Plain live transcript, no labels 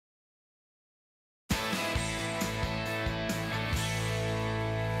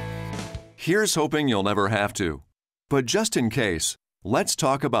Here's hoping you'll never have to. But just in case, let's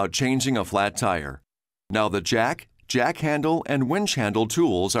talk about changing a flat tire. Now the jack handle, and winch handle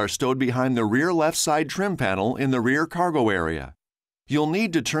tools are stowed behind the rear left side trim panel in the rear cargo area. You'll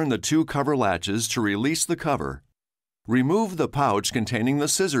need to turn the two cover latches to release the cover. Remove the pouch containing the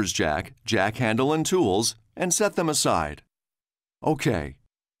scissors jack handle, and tools, and set them aside. Okay,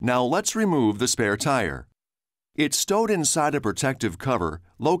 now let's remove the spare tire. It's stowed inside a protective cover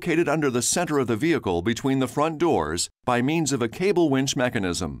located under the center of the vehicle between the front doors by means of a cable winch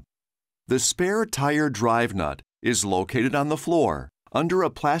mechanism. The spare tire drive nut is located on the floor under a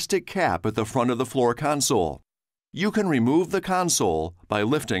plastic cap at the front of the floor console. You can remove the console by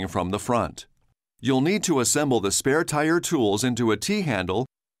lifting from the front. You'll need to assemble the spare tire tools into a T-handle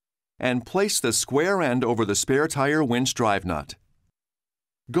and place the square end over the spare tire winch drive nut.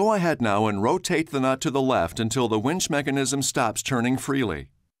 Go ahead now and rotate the nut to the left until the winch mechanism stops turning freely.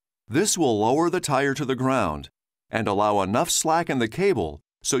 This will lower the tire to the ground and allow enough slack in the cable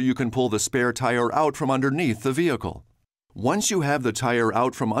so you can pull the spare tire out from underneath the vehicle. Once you have the tire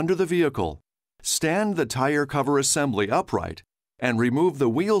out from under the vehicle, stand the tire cover assembly upright and remove the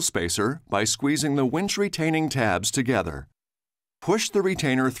wheel spacer by squeezing the winch retaining tabs together. Push the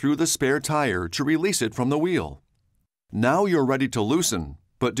retainer through the spare tire to release it from the wheel. Now you're ready to loosen,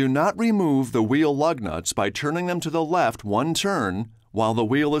 but do not remove the wheel lug nuts by turning them to the left one turn while the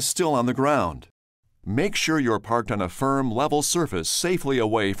wheel is still on the ground. Make sure you're parked on a firm, level surface safely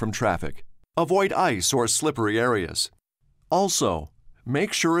away from traffic. Avoid ice or slippery areas. Also,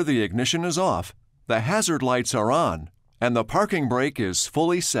 make sure the ignition is off, the hazard lights are on, and the parking brake is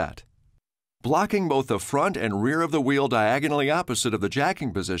fully set. Blocking both the front and rear of the wheel diagonally opposite of the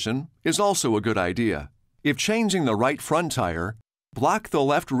jacking position is also a good idea. If changing the right front tire, block the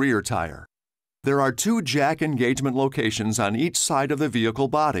left rear tire. There are two jack engagement locations on each side of the vehicle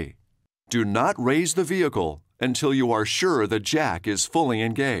body. Do not raise the vehicle until you are sure the jack is fully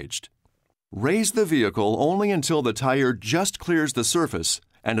engaged. Raise the vehicle only until the tire just clears the surface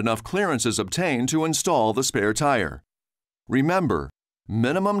and enough clearance is obtained to install the spare tire. Remember,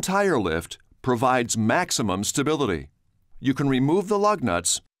 minimum tire lift provides maximum stability. You can remove the lug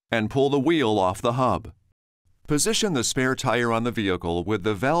nuts and pull the wheel off the hub. Position the spare tire on the vehicle with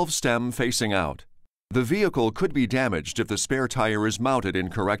the valve stem facing out. The vehicle could be damaged if the spare tire is mounted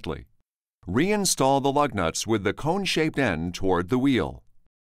incorrectly. Reinstall the lug nuts with the cone-shaped end toward the wheel.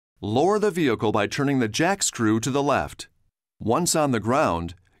 Lower the vehicle by turning the jack screw to the left. Once on the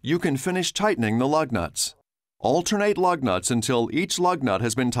ground, you can finish tightening the lug nuts. Alternate lug nuts until each lug nut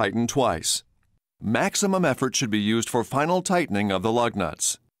has been tightened twice. Maximum effort should be used for final tightening of the lug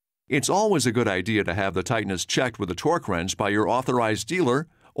nuts. It's always a good idea to have the tightness checked with a torque wrench by your authorized dealer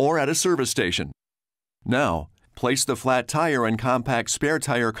or at a service station. Now, place the flat tire and compact spare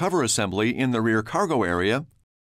tire cover assembly in the rear cargo area